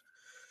 But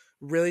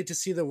really to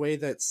see the way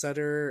that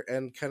Sutter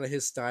and kind of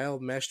his style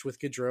meshed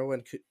with Gaudreau,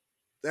 and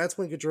that's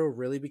when Gaudreau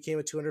really became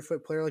a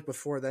 200-foot player. Like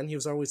before then, he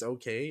was always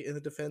okay in the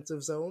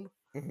defensive zone.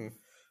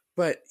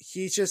 But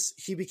he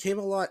became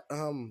a lot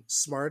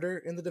smarter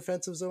in the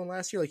defensive zone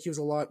last year. Like he was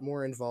a lot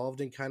more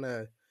involved in kind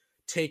of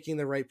taking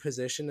the right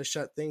position to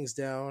shut things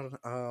down.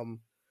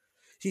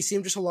 He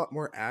seemed just a lot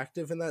more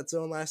active in that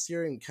zone last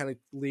year and kind of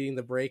leading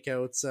the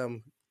breakouts.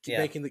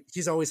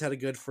 He's always had a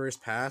good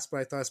first pass,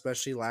 but I thought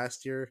especially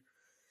last year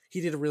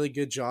he did a really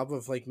good job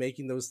of like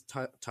making those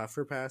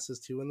tougher passes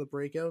too in the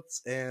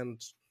breakouts.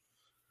 And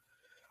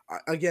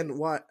again,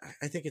 what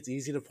I think it's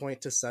easy to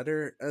point to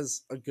Sutter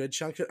as a good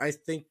chunk. I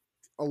think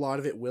a lot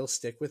of it will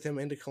stick with him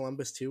into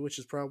Columbus too, which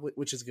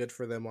is good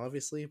for them,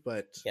 obviously.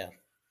 But yeah,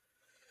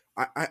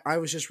 I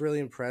was just really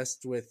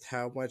impressed with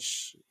how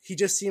much he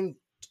just seemed.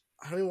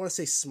 I don't even want to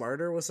say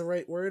smarter was the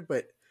right word,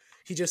 but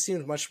he just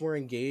seemed much more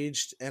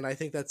engaged, and I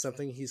think that's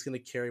something he's going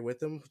to carry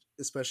with him.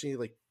 Especially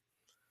like,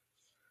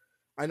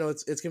 I know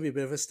it's going to be a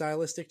bit of a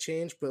stylistic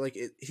change, but like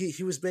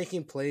he was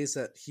making plays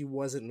that he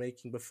wasn't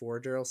making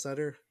before Daryl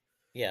Sutter.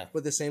 Yeah. But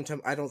at the same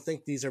time, I don't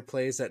think these are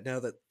plays that now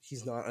that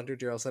he's not under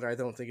Daryl Sutter, I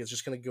don't think it's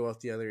just going to go out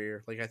the other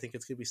ear. Like, I think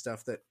it's going to be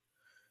stuff that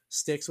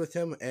sticks with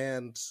him.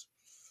 And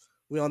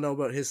we all know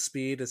about his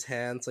speed, his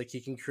hands. Like, he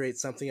can create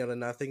something out of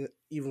nothing,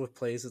 even with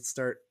plays that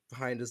start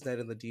behind his net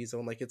in the D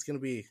zone. Like, it's going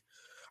to be,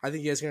 I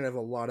think you guys are going to have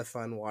a lot of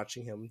fun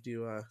watching him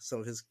do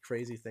some of his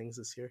crazy things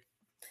this year.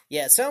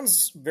 Yeah, it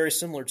sounds very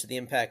similar to the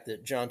impact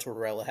that John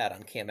Tortorella had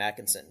on Cam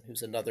Atkinson,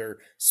 who's another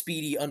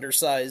speedy,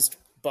 undersized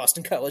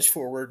Boston College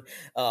forward.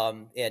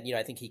 And,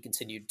 I think he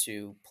continued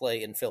to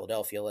play in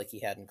Philadelphia like he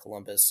had in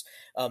Columbus.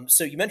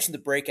 So you mentioned the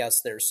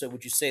breakouts there. So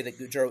would you say that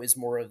Gaudreau is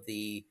more of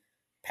the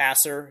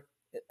passer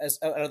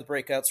out of the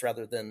breakouts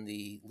rather than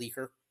the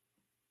leaker?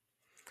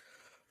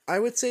 I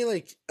would say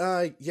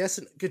yes,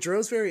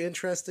 Gaudreau's very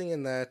interesting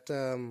in that,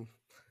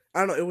 I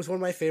don't know, it was one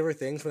of my favorite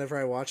things whenever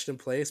I watched him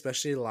play,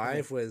 especially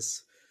live,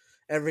 was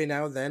every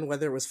now and then,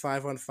 whether it was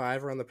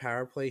 5-on-5 or on the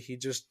power play,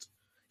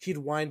 he'd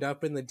wind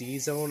up in the D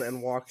zone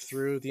and walk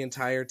through the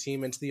entire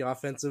team into the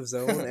offensive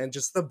zone, and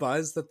just the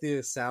buzz that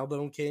the Sal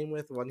Dome came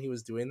with when he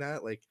was doing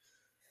that. Like,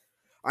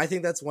 I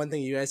think that's one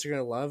thing you guys are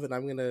going to love and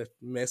I'm going to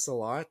miss a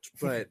lot.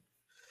 But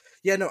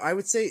yeah, no, I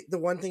would say the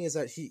one thing is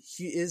that he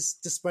is,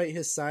 despite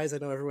his size, I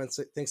know everyone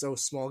thinks, oh,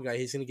 small guy,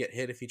 he's going to get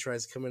hit if he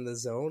tries to come in the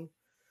zone.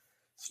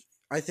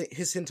 I think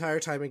his entire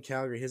time in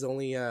Calgary, his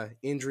only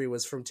injury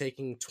was from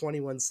taking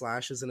 21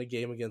 slashes in a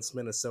game against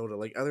Minnesota.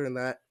 Like, other than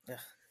that,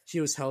 he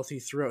was healthy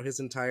throughout his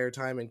entire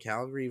time in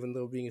Calgary, even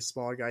though being a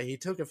smaller guy. He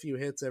took a few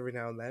hits every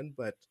now and then,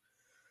 but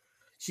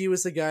he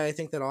was the guy I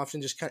think that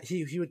often just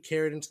he would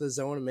carry it into the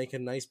zone and make a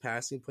nice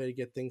passing play to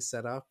get things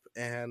set up.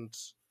 But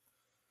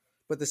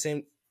at the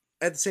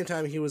same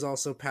time, he was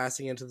also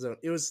passing into the zone.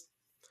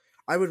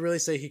 I would really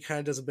say he kind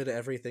of does a bit of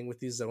everything with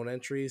these zone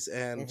entries,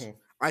 and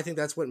I think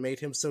that's what made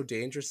him so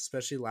dangerous,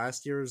 especially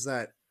last year, is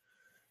that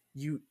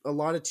a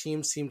lot of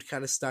teams seemed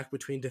kind of stuck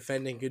between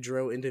defending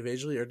Gaudreau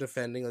individually or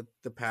defending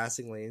the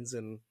passing lanes,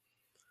 and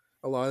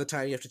a lot of the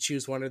time you have to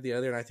choose one or the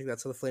other, and I think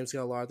that's how the Flames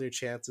got a lot of their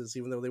chances,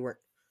 even though they weren't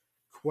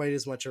quite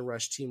as much a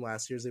rush team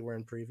last year as they were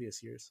in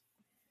previous years.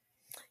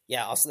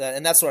 Yeah, also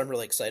and that's what I'm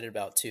really excited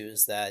about too,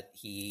 is that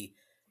he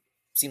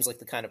seems like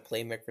the kind of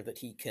playmaker that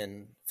he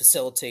can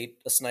facilitate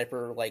a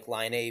sniper like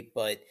Laine,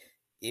 but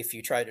if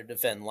you try to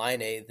defend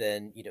Laine,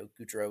 then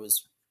Gaudreau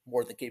is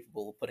more than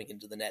capable of putting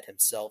into the net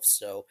himself.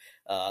 So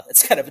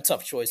it's kind of a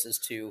tough choice as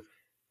to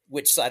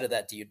which side of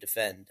that do you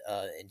defend,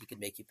 and he can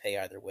make you pay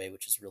either way,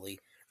 which is really,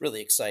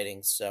 really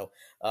exciting. So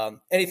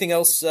anything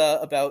else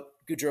about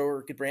Gaudreau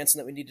or Gudbranson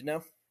that we need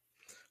to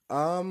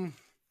know?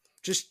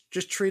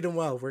 Just treat him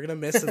well. We're gonna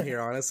miss him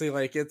here, honestly.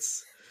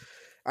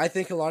 I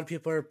think a lot of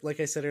people are, like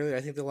I said earlier,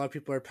 I think a lot of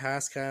people are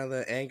past kind of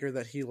the anger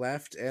that he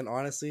left, and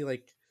honestly,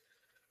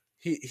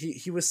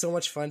 he was so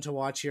much fun to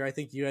watch here. I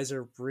think you guys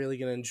are really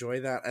gonna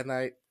enjoy that, and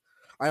I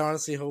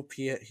honestly hope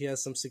he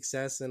has some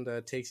success and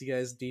takes you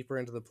guys deeper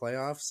into the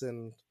playoffs.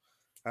 And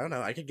I don't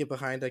know, I could get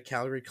behind a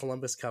Calgary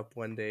Columbus Cup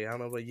one day. I don't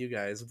know about you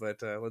guys,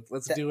 but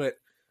let's do it.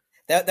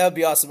 That would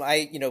be awesome.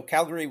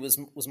 Calgary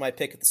was my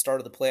pick at the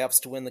start of the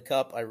playoffs to win the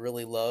cup. I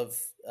really love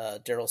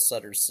Daryl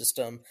Sutter's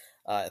system.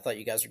 I thought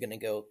you guys were going to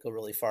go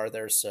really far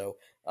there, so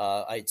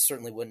I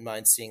certainly wouldn't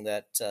mind seeing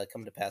that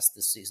come to pass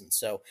this season.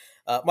 So,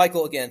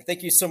 Michael, again,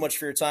 thank you so much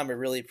for your time. I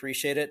really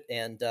appreciate it,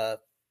 and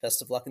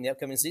best of luck in the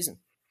upcoming season.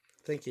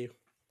 Thank you.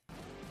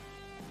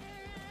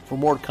 For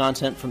more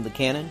content from The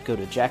Cannon, go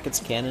to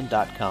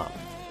jacketscannon.com.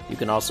 You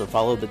can also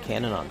follow The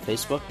Cannon on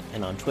Facebook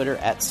and on Twitter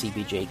at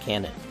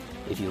CBJCannon.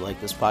 If you like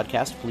this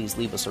podcast, please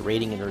leave us a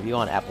rating and review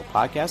on Apple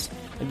Podcasts,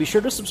 and be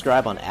sure to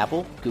subscribe on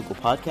Apple, Google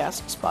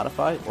Podcasts,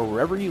 Spotify, or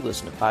wherever you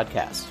listen to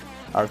podcasts.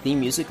 Our theme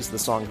music is the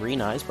song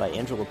Green Eyes by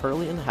Angela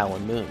Perley and the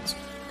Howlin' Moons.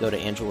 Go to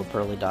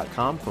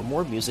angelaperley.com for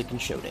more music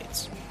and show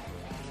dates.